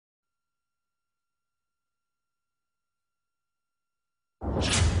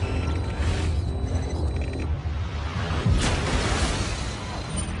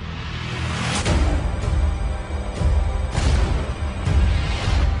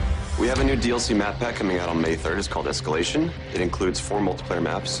have a new DLC map pack coming out on May 3rd. It's called Escalation. It includes 4 multiplayer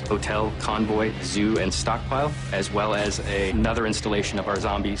maps. Hotel, Convoy, Zoo, and Stockpile, as well as another installation of our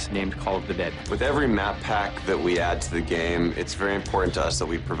zombies named Call of the Dead. With every map pack that we add to the game, it's very important to us that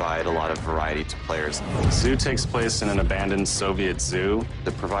we provide a lot of variety to players. Zoo takes place in an abandoned Soviet zoo.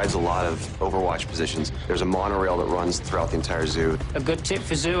 It provides a lot of Overwatch positions. There's a monorail that runs throughout the entire zoo. A good tip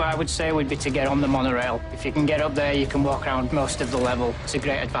for Zoo, I would say, would be to get on the monorail. If you can get up there, you can walk around most of the level. It's a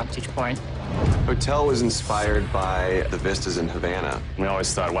great advantage point. Hotel was inspired by the vistas in Havana. We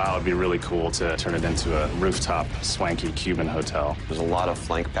always thought, wow, it'd be really cool to turn it into a rooftop, swanky Cuban hotel. There's a lot of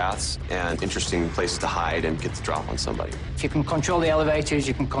flank paths and interesting places to hide and get the drop on somebody. If you can control the elevators,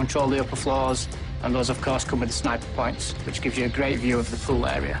 you can control the upper floors, and those, of course, come with the sniper points, which gives you a great view of the pool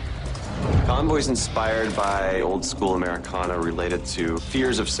area. Convoy's inspired by old-school Americana related to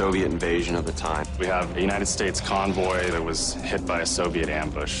fears of Soviet invasion of the time. We have a United States convoy that was hit by a Soviet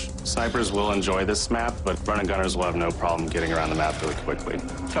ambush. Snipers will enjoy this map, but run-and gunners will have no problem getting around the map really quickly.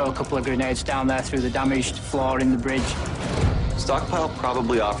 Throw a couple of grenades down there through the damaged floor in the bridge. Stockpile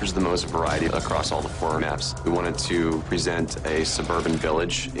probably offers the most variety across all the 4 maps. We wanted to present a suburban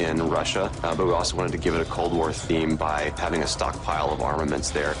village in Russia, but we also wanted to give it a Cold War theme by having a stockpile of armaments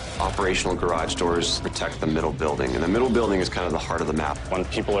there. Operational garage doors protect the middle building, and the middle building is kind of the heart of the map. When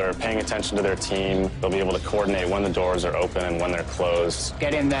people are paying attention to their team, they'll be able to coordinate when the doors are open and when they're closed.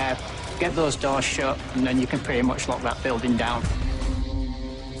 Get in there, get those doors shut, and then you can pretty much lock that building down.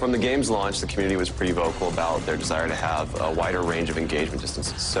 From the game's launch, the community was pretty vocal about their desire to have a wider range of engagement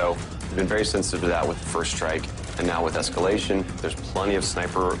distances. So we've been very sensitive to that with the First Strike, and now with Escalation. There's plenty of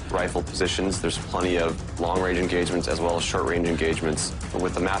sniper rifle positions. There's plenty of long-range engagements as well as short-range engagements. But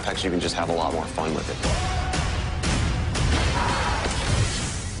with the map packs, you can just have a lot more fun with it.